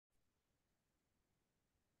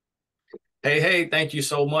Hey, thank you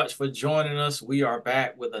so much for joining us. We are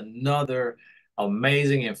back with another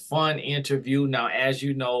amazing and fun interview. Now, as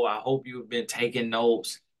you know, I hope you've been taking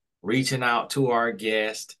notes, reaching out to our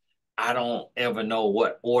guest. I don't ever know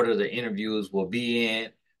what order the interviews will be in,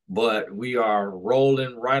 but we are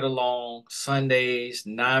rolling right along Sundays,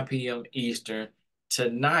 9 p.m. Eastern.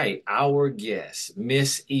 Tonight, our guest,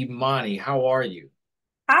 Miss Imani. How are you?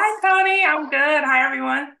 Hi, Tony. I'm good. Hi,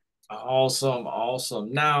 everyone. Awesome,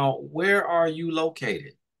 awesome. Now, where are you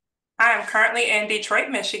located? I am currently in Detroit,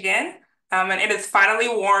 Michigan, and it is finally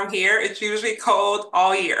warm here. It's usually cold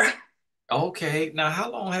all year. Okay. Now, how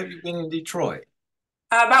long have you been in Detroit?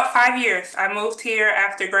 About 5 years. I moved here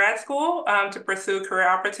after grad school to pursue career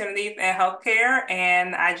opportunities in healthcare,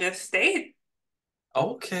 and I just stayed.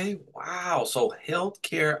 Okay. Wow. So,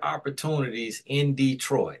 healthcare opportunities in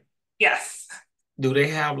Detroit. Yes. Do they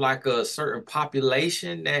have like a certain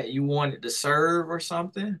population that you wanted to serve or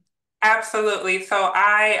something? Absolutely. So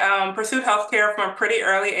I pursued healthcare from a pretty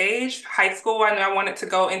early age. High school, I knew I wanted to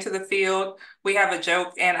go into the field. We have a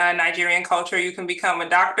joke in Nigerian culture, you can become a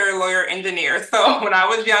doctor, lawyer, engineer. So when I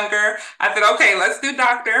was younger, I said, okay, let's do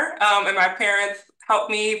doctor. And my parents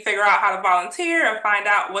helped me figure out how to volunteer and find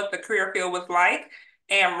out what the career field was like.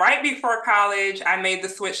 And right before college, I made the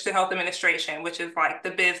switch to health administration, which is like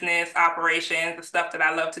the business operations, the stuff that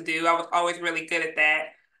I love to do. I was always really good at that.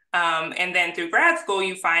 And then through grad school,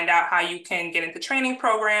 you find out how you can get into training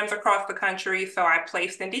programs across the country. So I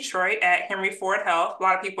placed in Detroit at Henry Ford Health. A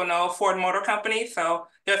lot of people know Ford Motor Company. So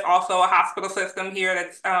there's also a hospital system here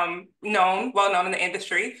that's well known in the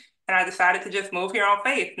industry. And I decided to just move here on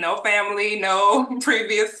faith. No family, no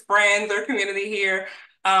previous friends or community here.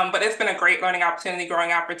 But it's been a great learning opportunity,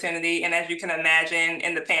 growing opportunity. And as you can imagine,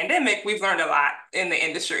 in the pandemic, we've learned a lot in the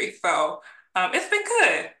industry. So it's been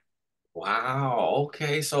good. Wow.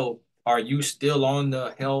 Okay. So, are you still on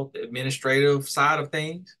the health administrative side of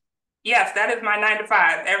things? Yes, that is my 9 to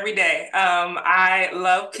 5 every day. I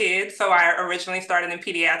love kids, so I originally started in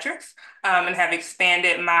pediatrics and have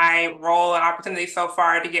expanded my role and opportunity so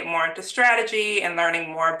far to get more into strategy and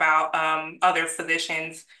learning more about other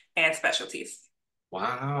physicians and specialties.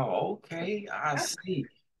 Wow. Okay. I see.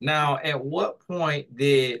 Now, at what point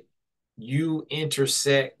did you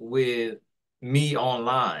intersect with me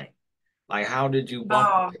online? Like, how did you bump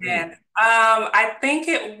Oh into man. me? I think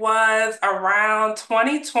it was around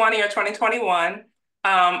 2020 or 2021.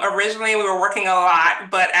 Originally we were working a lot,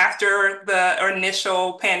 but after the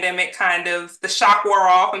initial pandemic kind of the shock wore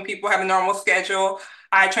off and people had a normal schedule,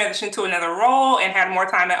 I transitioned to another role and had more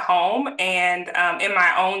time at home. And in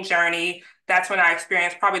my own journey, that's when I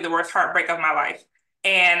experienced probably the worst heartbreak of my life.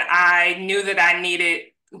 And I knew that I needed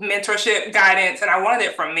mentorship, guidance, and I wanted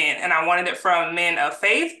it from men. And I wanted it from men of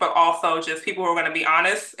faith, but also just people who were going to be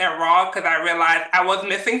honest and raw because I realized I was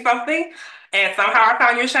missing something. And somehow I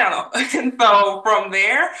found your channel. And so from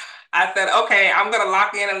there, I said, okay, I'm going to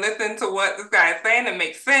lock in and listen to what this guy is saying. It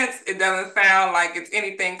makes sense. It doesn't sound like it's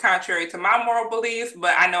anything contrary to my moral beliefs,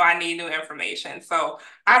 but I know I need new information. So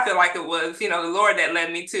I feel like it was, the Lord that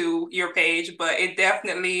led me to your page, but it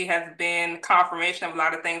definitely has been confirmation of a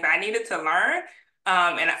lot of things I needed to learn.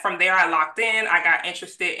 And from there, I locked in. I got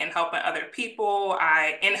interested in helping other people.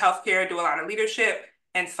 In healthcare, do a lot of leadership.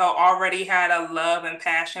 And so already had a love and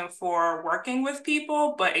passion for working with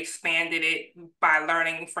people, but expanded it by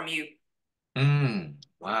learning from you.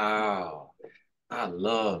 Wow. I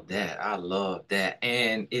love that. I love that.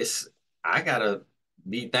 And I gotta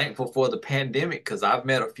be thankful for the pandemic because I've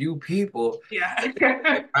met a few people Yeah.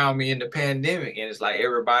 that found me in the pandemic, and it's like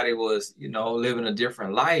everybody was, living a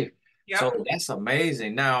different life. So Yep. that's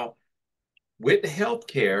amazing. Now, with the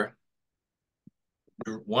healthcare,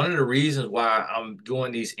 one of the reasons why I'm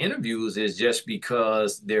doing these interviews is just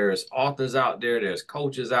because there's authors out there, there's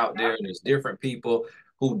coaches out there, Yep. and there's different people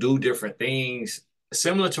who do different things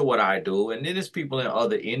similar to what I do. And then there's people in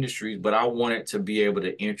other industries, but I wanted to be able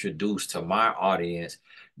to introduce to my audience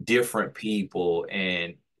different people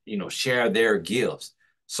and, share their gifts.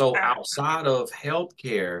 So outside of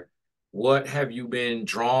healthcare, what have you been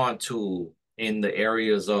drawn to in the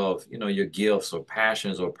areas of, your gifts or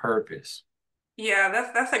passions or purpose? Yeah,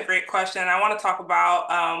 that's a great question. I want to talk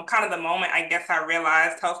about kind of the moment I guess I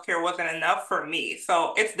realized healthcare wasn't enough for me.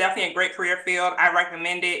 So it's definitely a great career field. I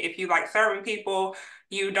recommend it if you like serving people,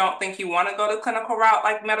 you don't think you want to go the clinical route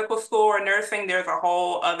like medical school or nursing. There's a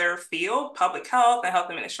whole other field, public health and health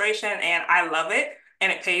administration, and I love it.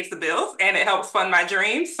 And it pays the bills and it helps fund my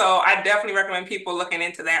dreams. So I definitely recommend people looking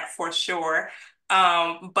into that for sure.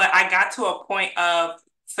 But I got to a point of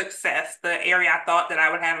success, the area I thought that I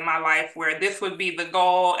would have in my life where this would be the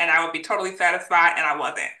goal and I would be totally satisfied, and I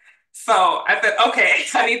wasn't. So I said, okay,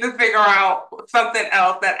 I need to figure out something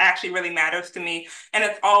else that actually really matters to me. And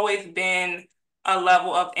it's always been a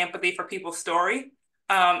level of empathy for people's story,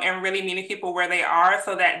 and really meeting people where they are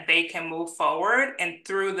so that they can move forward. And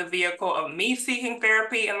through the vehicle of me seeking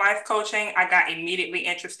therapy and life coaching, I got immediately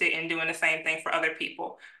interested in doing the same thing for other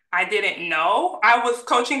people. I didn't know I was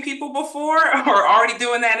coaching people before or already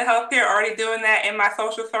doing that in healthcare, already doing that in my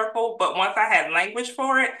social circle. But once I had language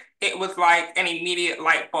for it, it was like an immediate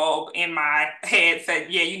light bulb in my head said,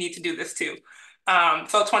 yeah, you need to do this too.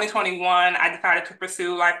 So 2021, I decided to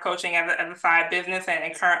pursue life coaching as a side business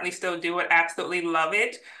and currently still do it. Absolutely love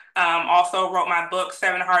it. Also wrote my book,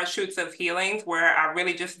 Seven Hard Truths of Healings, where I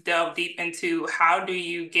really just delve deep into how do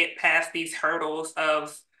you get past these hurdles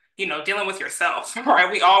of, dealing with yourself,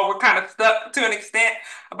 right? We all were kind of stuck to an extent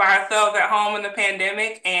by ourselves at home in the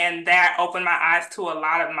pandemic, and that opened my eyes to a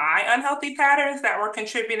lot of my unhealthy patterns that were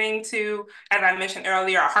contributing to, as I mentioned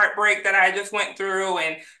earlier, a heartbreak that I just went through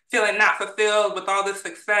and feeling not fulfilled with all this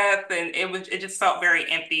success, and it just felt very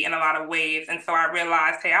empty in a lot of ways. And so I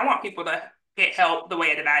realized, hey, I want people to get help the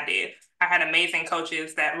way that I did. I had amazing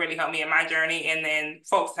coaches that really helped me in my journey, and then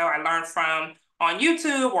folks that I learned from on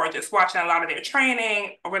YouTube or just watching a lot of their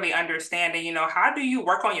training, really understanding, how do you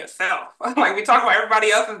work on yourself? Like we talk about everybody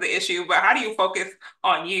else is the issue, but how do you focus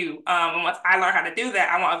on you? And once I learn how to do that,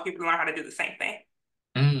 I want other people to learn how to do the same thing.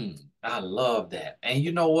 I love that. And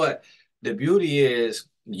you know what? The beauty is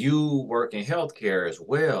you work in healthcare as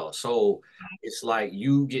well. So it's like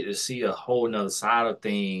you get to see a whole nother side of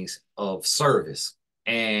things of service.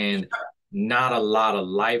 And not a lot of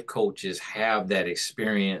life coaches have that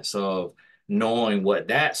experience of knowing what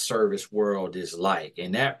that service world is like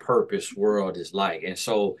and that purpose world is like. And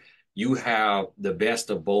so you have the best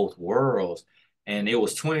of both worlds. And it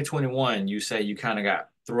was 2021, you say you kind of got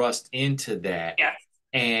thrust into that. Yeah.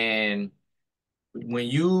 And when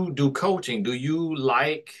you do coaching, do you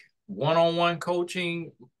like one-on-one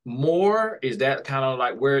coaching more? Is that kind of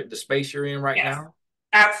like where the space you're in right Yes, now?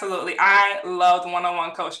 absolutely. I loved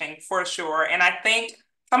one-on-one coaching for sure. And I think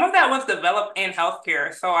some of that was developed in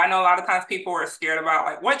healthcare. So I know a lot of times people were scared about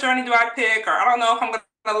like, what journey do I pick? Or I don't know if I'm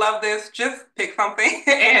gonna love this. Just pick something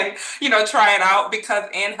and, try it out because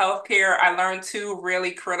in healthcare, I learned two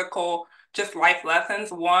really critical just life lessons.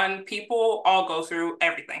 One, people all go through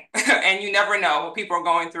everything and you never know what people are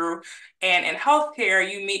going through. And in healthcare,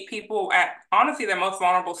 you meet people at honestly their most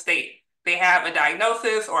vulnerable state. They have a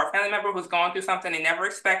diagnosis or a family member who's going through something they never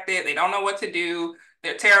expected. They don't know what to do.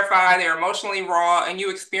 They're terrified. They're emotionally raw, and you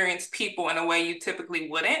experience people in a way you typically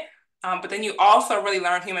wouldn't. But then you also really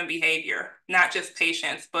learn human behavior, not just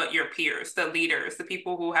patients, but your peers, the leaders, the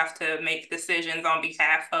people who have to make decisions on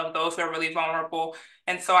behalf of those who are really vulnerable.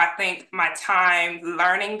 And so I think my time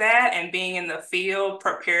learning that and being in the field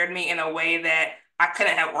prepared me in a way that I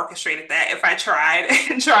couldn't have orchestrated that if I tried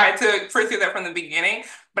and tried to pursue that from the beginning.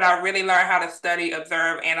 But I really learned how to study,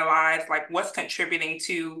 observe, analyze, like what's contributing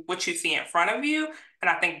to what you see in front of you. And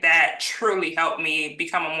I think that truly helped me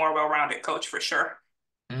become a more well-rounded coach for sure.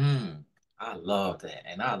 Mm, I love that.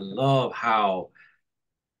 And I love how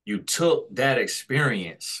you took that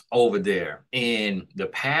experience over there in the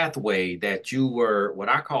pathway that you were, what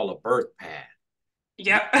I call a birth path.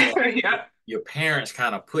 Yep. Because Yep. your parents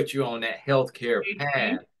kind of put you on that healthcare Mhm.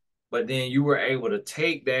 path, but then you were able to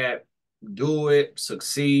take that, do it,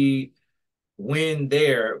 succeed, win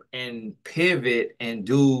there, and pivot and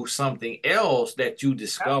do something else that you Yep.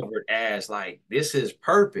 discovered as like this is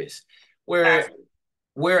purpose. Where Absolutely.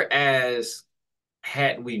 whereas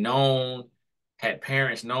had we known, had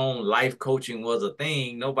parents known life coaching was a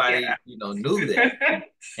thing, nobody, Yeah. knew that.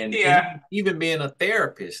 And Yeah. even being a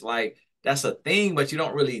therapist, like that's a thing, but you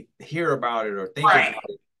don't really hear about it or think about Right.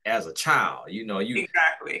 it as a child. You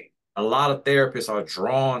Exactly. a lot of therapists are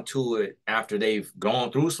drawn to it after they've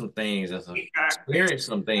gone through some things and some Exactly. experienced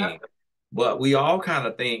some Yep. things. But we all kind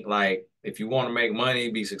of think like if you want to make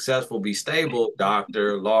money, be successful, be stable,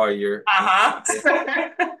 doctor, lawyer, engineer. Uh-huh.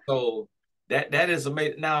 So that is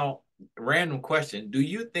amazing. Now, random question. Do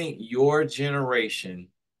you think your generation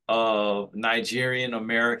of Nigerian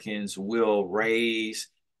Americans will raise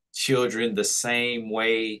children the same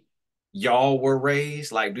way y'all were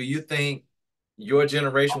raised? Like, do you think your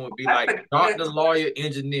generation would be That's like a good doctor, lawyer,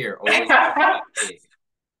 engineer, or will you be like, hey,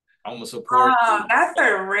 I'm gonna support you? That's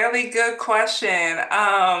a really good question.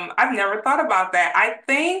 I've never thought about that. I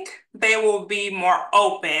think they will be more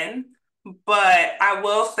open, but I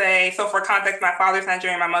will say, so for context, my father's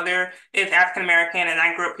Nigerian, my mother is African American, and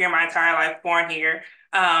I grew up here my entire life, born here.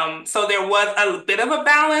 So there was a bit of a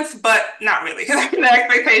balance, but not really. The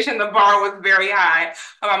expectation, the bar was very high.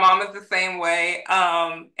 My mom is the same way.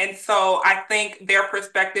 And so I think their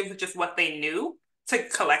perspective is just what they knew to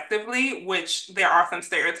collectively, which there are some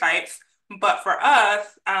stereotypes. But for us,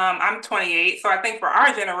 I'm 28, so I think for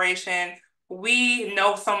our generation, we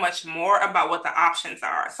know so much more about what the options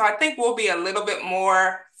are. So I think we'll be a little bit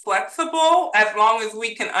more flexible as long as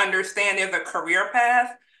we can understand there's a career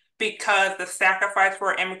path because the sacrifice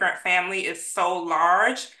for an immigrant family is so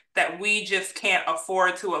large that we just can't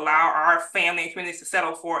afford to allow our family and communities to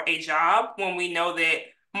settle for a job when we know that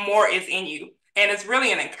more is in you. And it's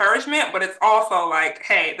really an encouragement, but it's also like,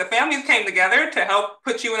 hey, the families came together to help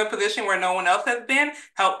put you in a position where no one else has been,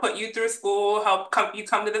 help put you through school, you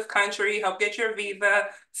come to this country, help get your visa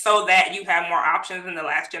so that you have more options in the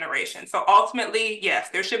last generation. So ultimately, yes,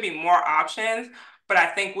 there should be more options, but I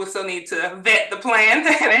think we'll still need to vet the plan and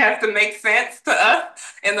it has to make sense to us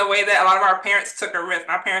in the way that a lot of our parents took a risk.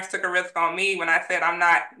 My parents took a risk on me when I said I'm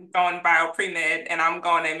not going bio pre-med and I'm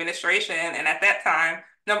going to administration. And at that time,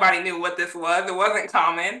 nobody knew what this was. It wasn't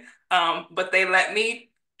common, but they let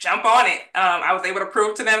me jump on it. I was able to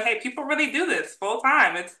prove to them, hey, people really do this full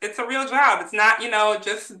time. It's a real job. It's not,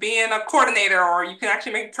 just being a coordinator or you can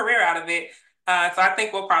actually make a career out of it. So I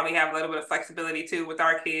think we'll probably have a little bit of flexibility too with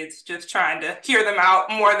our kids, just trying to hear them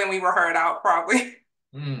out more than we were heard out, probably.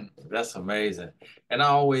 That's amazing. And I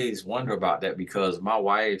always wonder about that because my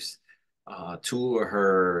wife's two of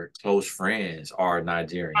her close friends are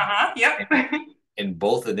Nigerian. Uh-huh. Yep. And, and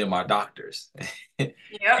both of them are doctors. Yep.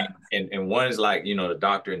 And one is like, the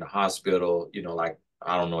doctor in the hospital, like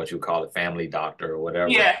I don't know what you call it, family doctor or whatever.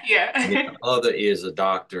 Yeah. And then Yeah. the other is a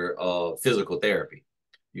doctor of physical therapy,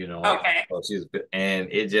 like Okay. so and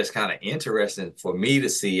it's just kind of interesting for me to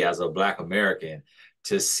see as a Black American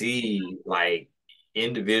to see like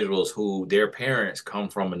individuals who their parents come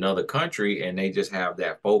from another country and they just have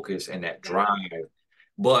that focus and that Yeah. drive.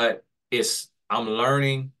 But I'm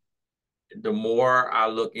learning the more I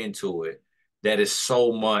look into it, that is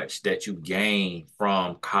so much that you gain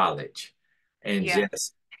from college and Yeah.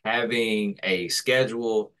 just having a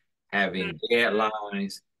schedule, having Mhm.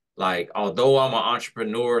 deadlines. Like, although I'm an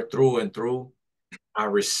entrepreneur through and through, I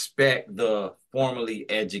respect the formally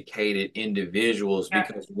educated individuals Yeah.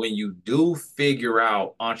 because when you do figure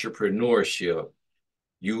out entrepreneurship,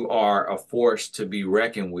 you are a force to be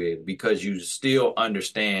reckoned with because you still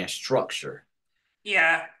understand structure.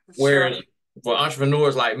 Yeah. It's true. Whereas for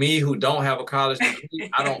entrepreneurs like me who don't have a college degree,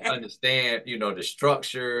 I don't understand, the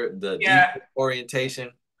structure, the Yeah. detail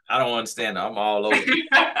orientation. I don't understand. I'm all over.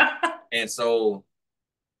 And so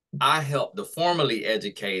I help the formally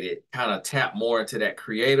educated kind of tap more into that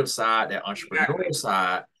creative side, that Exactly. entrepreneurial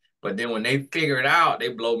side. But then when they figure it out, they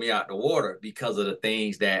blow me out the water because of the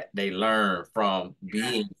things that they learn from Yeah.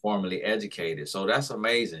 being formally educated. So that's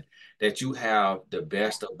amazing that you have the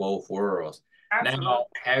best of both worlds. Absolutely. Now,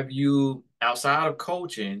 have you, outside of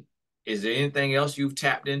coaching, is there anything else you've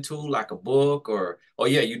tapped into, like a book oh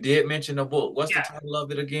yeah, you did mention a book. What's the Yeah. title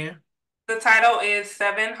of it again? The title is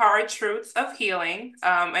Seven Hard Truths of Healing.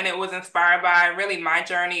 And it was inspired by really my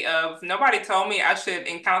journey of nobody told me I should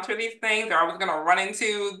encounter these things or I was going to run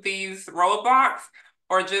into these roadblocks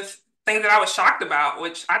or just things that I was shocked about,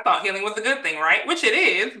 which I thought healing was a good thing, right? Which it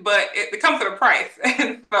is, but it comes at a price.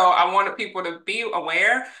 And so I wanted people to be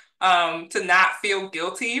aware, to not feel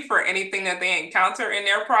guilty for anything that they encounter in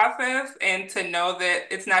their process, and to know that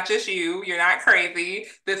it's not just you, you're not crazy.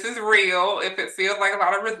 This is real. If it feels like a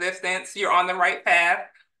lot of resistance, you're on the right path.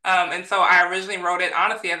 And so I originally wrote it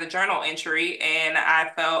honestly as a journal entry, and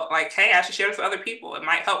I felt like, hey, I should share this with other people. It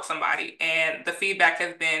might help somebody. And the feedback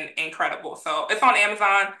has been incredible. So it's on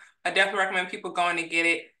Amazon. I definitely recommend people going to get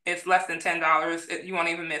it. It's less than $10. You won't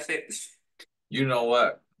even miss it. You know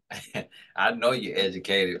what? I know you're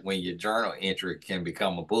educated when your journal entry can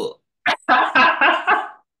become a book. Because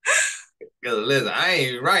listen, I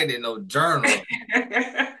ain't writing no journal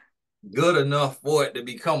good enough for it to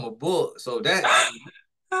become a book. So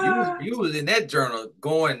you was in that journal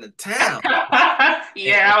going to town. And,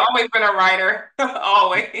 Yeah, I've always been a writer.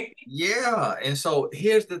 Always. yeah, and so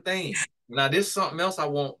here's the thing. Now, this is something else I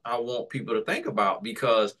want people to think about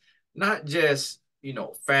because not just,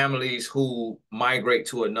 families who migrate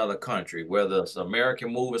to another country, whether it's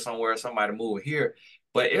American moving somewhere, somebody moving here,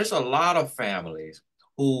 but it's a lot of families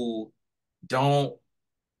who don't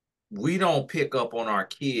we don't pick up on our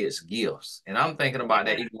kids' gifts. And I'm thinking about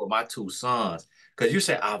that Yeah. even with my two sons, because you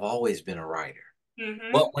said I've always been a writer.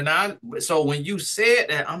 But Hmm. when you said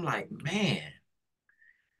that, I'm like, man,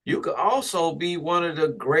 you could also be one of the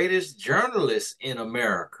greatest journalists in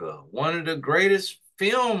America, one of the greatest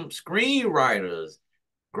film screenwriters.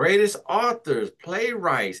 greatest authors,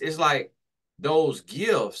 playwrights. It's like those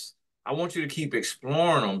gifts. I want you to keep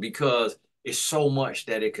exploring them because it's so much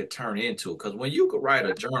that it could turn into. Because when you could write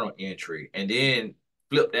a journal entry and then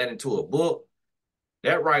flip that into a book,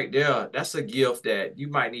 that right there, that's a gift that you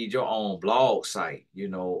might need your own blog site,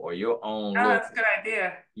 or your own Oh, little, that's a good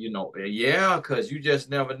idea. yeah, because you just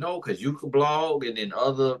never know. Because you could blog, and then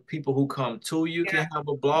other people who come to you Yeah. can have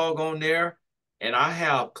a blog on there. And I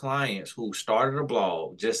have clients who started a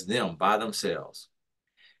blog, just them by themselves.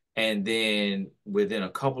 And then within a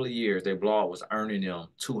couple of years, their blog was earning them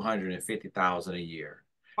 250,000 a year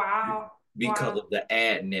Wow. because Wow. of the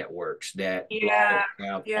ad networks that Yeah. blogs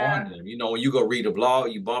have on Yeah. them. When you go read a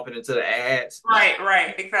blog, you bump it into the ads. Right,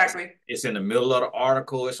 right, exactly. It's in the middle of the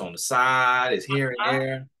article, it's on the side, it's here and Huh?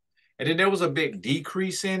 there. And then there was a big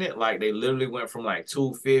decrease in it. Like they literally went from like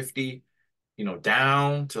 250,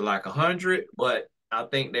 down to like 100. But I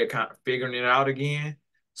think they're kind of figuring it out again.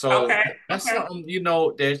 So Okay. that's Okay. something,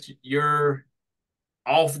 that your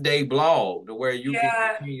off day blog to where you can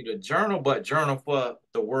Yeah, continue to journal, but journal for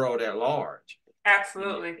the world at large.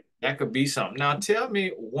 absolutely. That could be something. Now, tell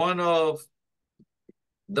me one of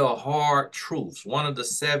the hard truths, one of the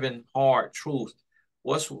seven hard truths.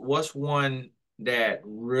 What's one that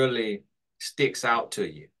really sticks out to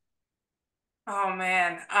you? Oh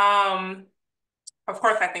man. Of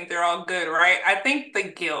course I think they're all good, right? I think the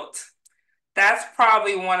guilt. That's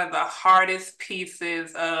probably one of the hardest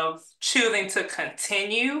pieces of choosing to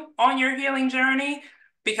continue on your healing journey.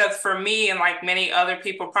 Because for me, and like many other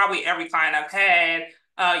people, probably every client I've had,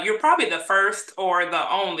 you're probably the first or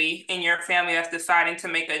the only in your family that's deciding to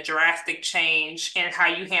make a drastic change in how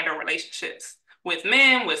you handle relationships with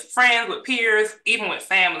men, with friends, with peers, even with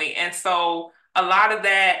family. And so a lot of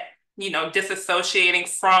that, disassociating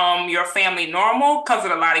from your family normal comes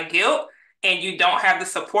with a lot of guilt, and you don't have the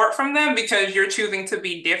support from them because you're choosing to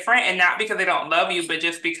be different, and not because they don't love you, but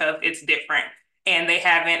just because it's different and they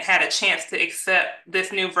haven't had a chance to accept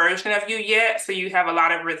this new version of you yet. So you have a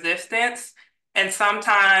lot of resistance. And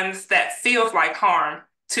sometimes that feels like harm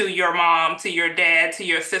to your mom, to your dad, to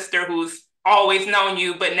your sister who's always known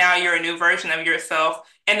you, but now you're a new version of yourself.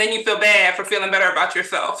 And then you feel bad for feeling better about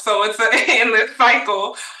yourself. So it's an endless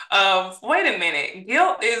cycle of, wait a minute,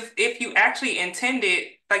 guilt is if you actually intended,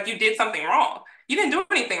 like you did something wrong. You didn't do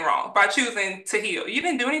anything wrong by choosing to heal. You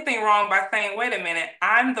didn't do anything wrong by saying, wait a minute,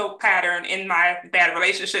 I'm the pattern in my bad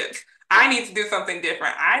relationships. I need to do something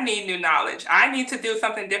different. I need new knowledge. I need to do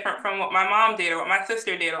something different from what my mom did or what my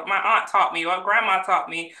sister did or what my aunt taught me or what grandma taught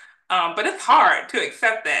me. But it's hard to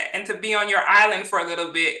accept that and to be on your island for a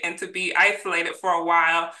little bit and to be isolated for a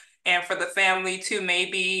while and for the family to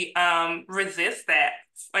maybe resist that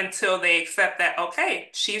until they accept that, okay,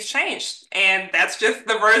 she's changed. And that's just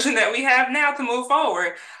the version that we have now to move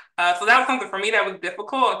forward. So that was something for me that was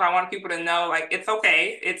difficult. If I want people to know, like, it's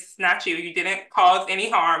okay. It's not you. You didn't cause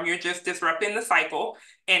any harm. You're just disrupting the cycle.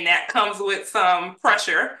 And that comes with some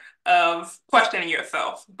pressure of questioning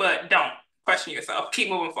yourself, but don't question yourself. Keep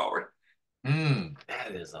moving forward.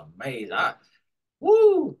 That is amazing.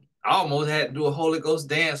 Woo! I almost had to do a Holy Ghost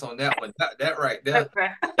dance on that one. That right there. Okay.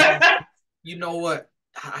 And you know what?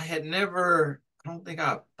 I had never, I don't think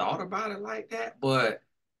I thought about it like that, but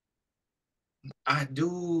I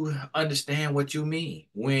do understand what you mean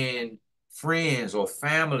when friends or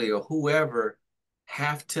family or whoever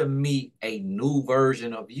have to meet a new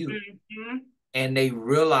version of you Mhm. and they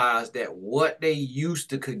realize that what they used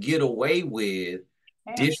to could get away with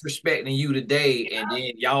Yeah. disrespecting you today and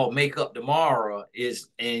then y'all make up tomorrow is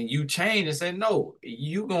and you change and say no,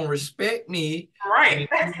 you gonna respect me, and Right.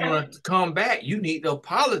 if you want to come back you need to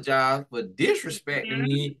apologize for disrespecting Mhm.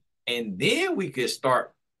 me, and then we could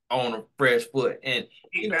start on a fresh foot. And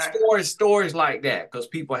Exactly. stories like that because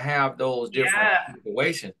people have those different Yeah.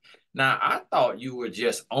 situations. Now I thought you were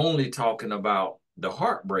just only talking about the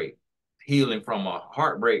heartbreak, healing from a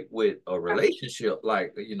heartbreak with a relationship,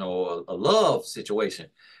 like a love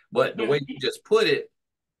situation. But the way you Mhm. just put it,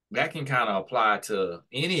 that can kind of apply to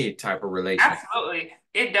any type of relationship. Absolutely.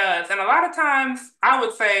 It does. And a lot of times, I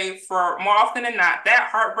would say, for more often than not, that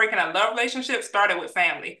heartbreak in a love relationship started with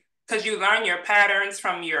family because you learn your patterns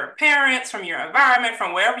from your parents, from your environment,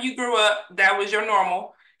 from wherever you grew up. That was your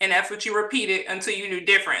normal. And that's what you repeated until you knew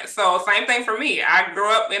different. So, same thing for me. I grew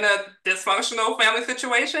up in a dysfunctional family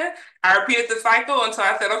situation. I repeated the cycle until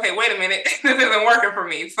I said, okay, wait a minute, this isn't working for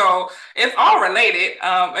me. So, it's all related.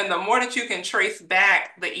 And the more that you can trace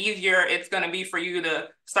back, the easier it's going to be for you to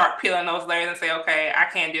start peeling those layers and say, okay, I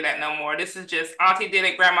can't do that no more. This is just auntie did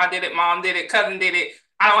it, grandma did it, mom did it, cousin did it.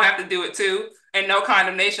 I don't have to do it too. And no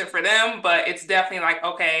condemnation for them, but it's definitely like,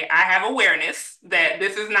 okay, I have awareness that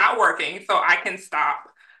this is not working, so I can stop.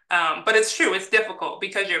 But it's true, it's difficult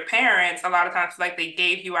because your parents, a lot of times, like they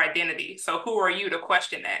gave you identity. So who are you to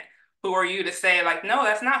question that? Who are you to say, like, no,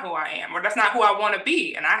 that's not who I am, or that's not who I want to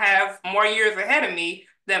be? And I have more years ahead of me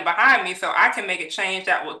than behind me, so I can make a change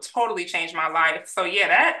that will totally change my life. So yeah,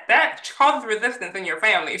 that causes resistance in your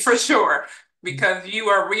family for sure, because you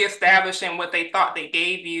are reestablishing what they thought they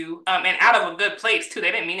gave you, and out of a good place too.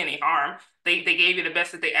 They didn't mean any harm. They gave you the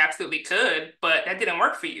best that they absolutely could, but that didn't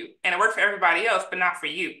work for you. And it worked for everybody else, but not for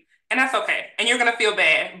you. And that's okay. And you're gonna feel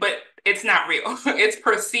bad, but it's not real. It's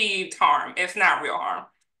perceived harm. It's not real harm.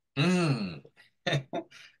 Mm.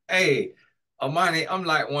 Hey, Imani, I'm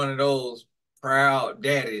like one of those proud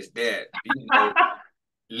daddies that,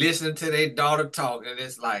 listen to their daughter talk and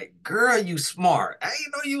it's like, girl, you smart. I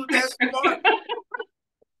ain't know you that smart.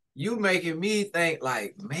 You making me think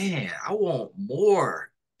like, man, I want more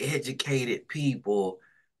educated people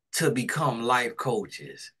to become life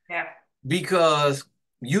coaches Yeah. because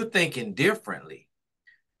you thinking differently.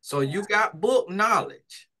 So you Yeah. got book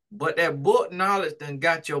knowledge, but that book knowledge then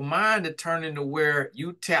got your mind to turn into where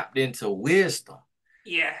you tapped into wisdom.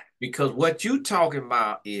 Yeah. Because what you talking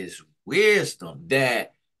about is wisdom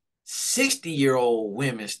that 60-year-old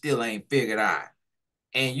women still ain't figured out.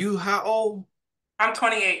 And you how old? I'm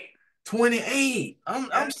 28. 28. I'm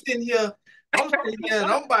Yeah. sitting here, and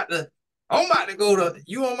I'm about to go to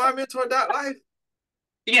you on mymentor.life.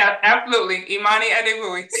 Yeah, absolutely. Imani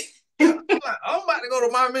Adegbuyi. Yeah, I'm about to go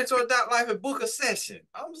to mymentor.life and book a session.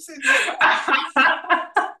 I'm sitting here like,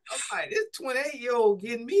 I'm like, this 28-year-old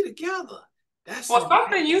getting me together. That's Well,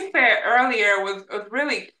 something amazing. you said earlier was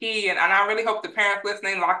really key, and I really hope the parents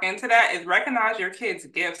listening lock into that, is recognize your kids'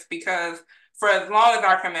 gifts because for as long as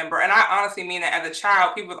I can remember, and I honestly mean that as a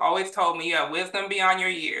child, people have always told me you have wisdom beyond your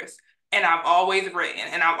years. And I've always written,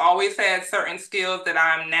 and I've always had certain skills that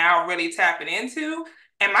I'm now really tapping into.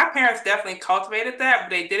 And my parents definitely cultivated that, but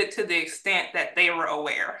they did it to the extent that they were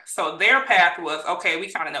aware. So their path was okay,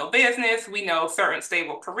 we kind of know business, we know certain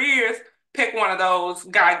stable careers, pick one of those,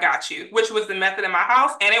 God got you, which was the method in my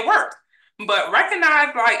house, and it worked. But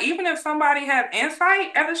recognize, like, even if somebody had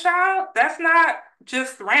insight as a child, that's not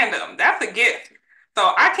just random. That's a gift.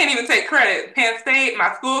 So I can't even take credit. Penn State,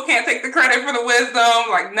 my school can't take the credit for the wisdom.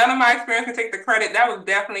 Like, none of my experience can take the credit. That was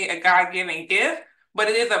definitely a God-given gift, but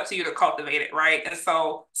it is up to you to cultivate it, right? And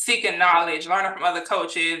so seeking knowledge, learning from other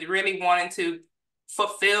coaches, really wanting to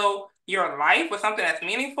fulfill your life with something that's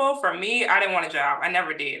meaningful. For me, I didn't want a job. I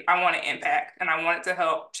never did. I wanted impact and I wanted to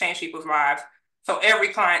help change people's lives. So every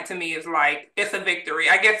client to me is like, it's a victory.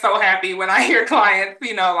 I get so happy when I hear clients,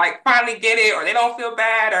 like finally get it, or they don't feel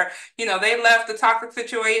bad, or, they left the toxic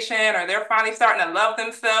situation, or they're finally starting to love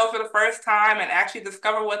themselves for the first time and actually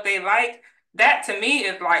discover what they like. That to me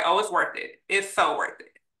is like, oh, it's worth it. It's so worth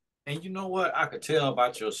it. And you know what I could tell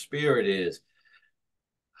about your spirit is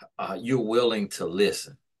you're willing to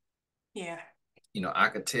listen. Yeah. I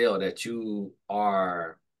could tell that you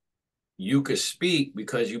could speak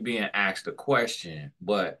because you're being asked a question,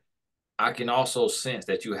 but I can also sense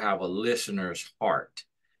that you have a listener's heart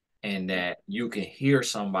and that you can hear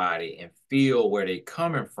somebody and feel where they're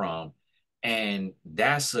coming from. And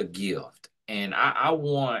that's a gift. And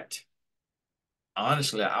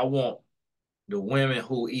honestly, I want the women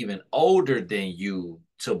who even older than you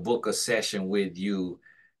to book a session with you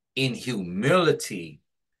in humility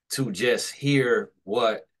to just hear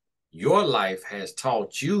what your life has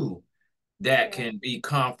taught you that Yeah. can be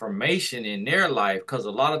confirmation in their life. Because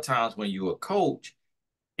a lot of times when you're a coach,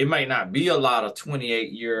 it might not be a lot of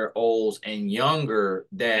 28-year-olds and younger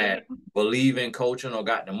that Mm-hmm. believe in coaching or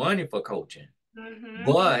got the money for coaching. Mm-hmm.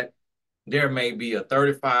 But there may be a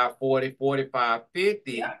 35, 40, 45,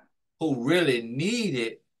 50 Yeah. who really need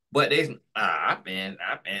it, but I've been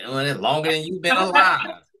doing it longer than you've been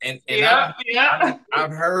alive. And I've Yeah. I've Yeah. I've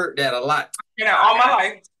heard that a lot. All my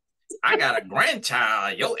life. I got a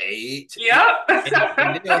grandchild your age. Yep.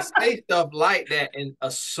 And they'll say stuff like that and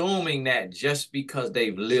assuming that just because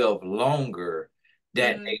they've lived longer,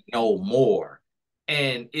 that Mm, they know more.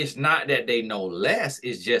 And it's not that they know less,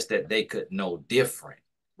 it's just that they could know different.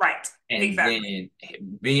 right. And Exactly.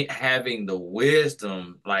 then having the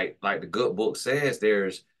wisdom, like the good book says,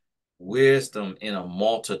 there's wisdom in a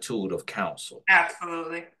multitude of counsel.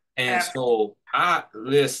 Absolutely. And Absolutely. so I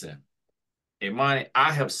listen, Imani,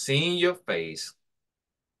 I have seen your face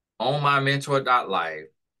on mymentor.life,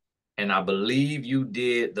 and I believe you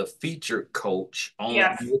did the featured coach on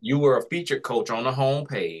Yes. you were a featured coach on the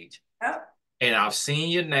homepage. Yep. And I've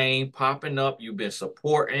seen your name popping up. You've been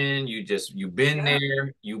supporting, you've been Yep.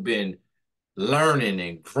 there, you've been learning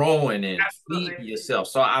and growing and feeding Absolutely. yourself.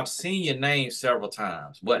 So I've seen your name several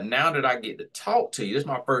times, but now that I get to talk to you, this is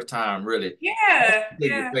my first time really Yeah, talking to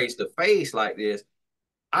you yeah. face to face like this.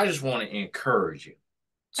 I just want to encourage you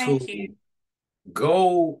Thank you. to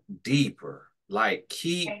go deeper. Like Thank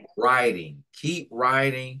keep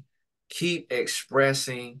writing, keep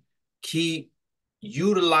expressing, keep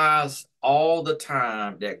utilize all the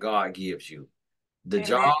time that God gives you. The you. Amen.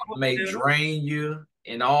 job Will may do. drain you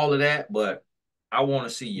and all of that, but I want to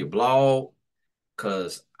see your blog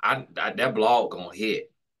because I that blog gonna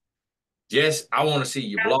hit. Just I want to see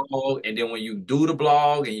your blog, and then when you do the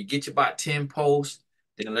blog and you get you about 10 posts,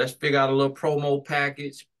 then let's figure out a little promo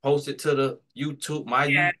package, post it to the YouTube, my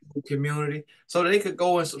Yeah, YouTube community, so they could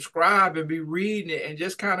go and subscribe and be reading it and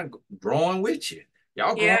just kind of growing with you.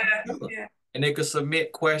 Y'all growing yeah, together. yeah. And they could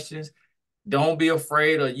submit questions. Don't be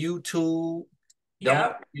afraid of YouTube.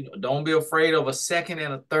 Don't Yep. don't be afraid of a second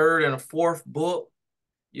and a third and a fourth book.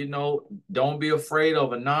 Don't be afraid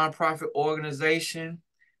of a nonprofit organization.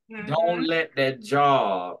 Don't Mm-hmm. let that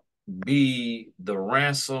job be the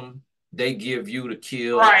ransom they give you to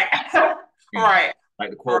kill Right. dream, Right.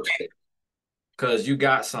 like the quote Right. said, because you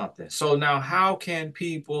got something. So now how can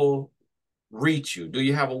people reach you? Do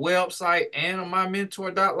you have a website and a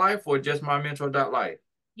mymentor.life or just mymentor.life?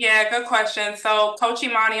 Yeah, good question. So, Coach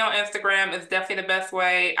Imani on Instagram is definitely the best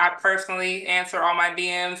way. I personally answer all my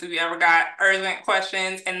DMs if you ever got urgent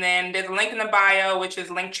questions. And then there's a link in the bio, which is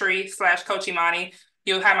Linktree/Coach Imani.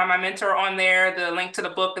 You'll have my mentor on there. The link to the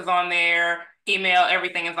book is on there. Email,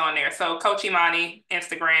 everything is on there. So, Coach Imani,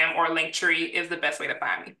 Instagram or Linktree is the best way to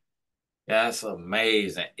find me. That's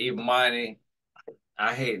amazing. Imani,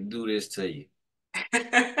 I hate to do this to you.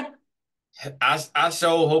 I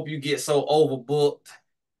sure hope you get so overbooked.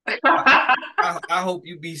 I hope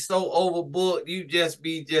you be so overbooked, you just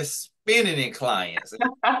be just spinning in clients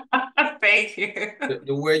Thank you.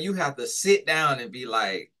 to where you have to sit down and be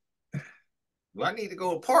like, do I need to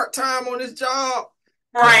go part time on this job?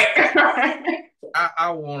 Because Right.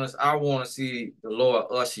 I want to see the Lord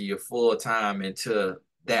usher you full time into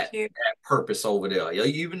Thank you. that purpose over there. You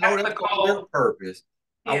even though That's the that's your real goal. purpose,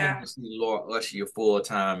 I want Yeah. to see the Lord usher you full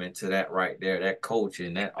time into that right there, that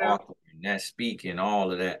coaching, that So, authoring, that speaking,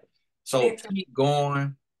 all of that. So me too. keep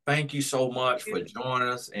going. Thank you so much for joining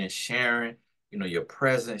us and sharing, your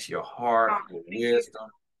presence, your Oh, heart, your thank you. wisdom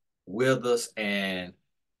with us. And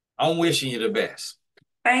I'm wishing you the best.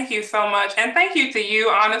 Thank you so much. And thank you to you,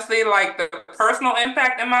 honestly, like the personal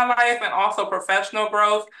impact in my life and also professional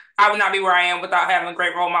growth. I would not be where I am without having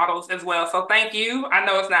great role models as well. So thank you. I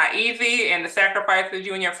know it's not easy and the sacrifices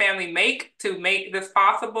you and your family make to make this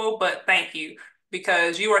possible, but thank you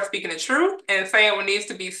because you are speaking the truth and saying what needs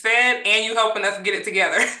to be said and you helping us get it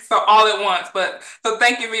together. So all at once. But so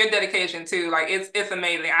thank you for your dedication too. Like it's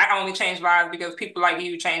amazing. I only change lives because people like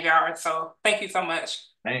you change ours. So thank you so much.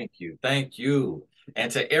 Thank you. Thank you.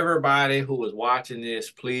 And to everybody who is watching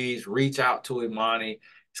this, please reach out to Imani.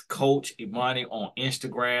 It's Coach Imani on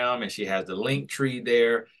Instagram, and she has the link tree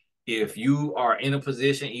there. If you are in a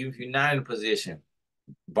position, even if you're not in a position,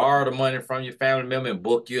 borrow the money from your family member and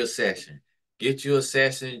book you a session. Get you a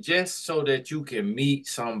session just so that you can meet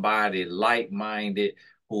somebody like-minded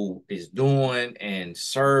who is doing and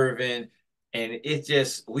serving. And it's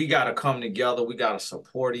just, we got to come together. We got to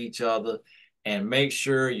support each other and make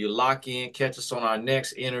sure you lock in. Catch us on our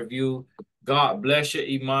next interview. God bless you,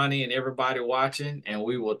 Imani, and everybody watching, and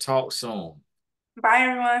we will talk soon. Bye,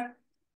 everyone.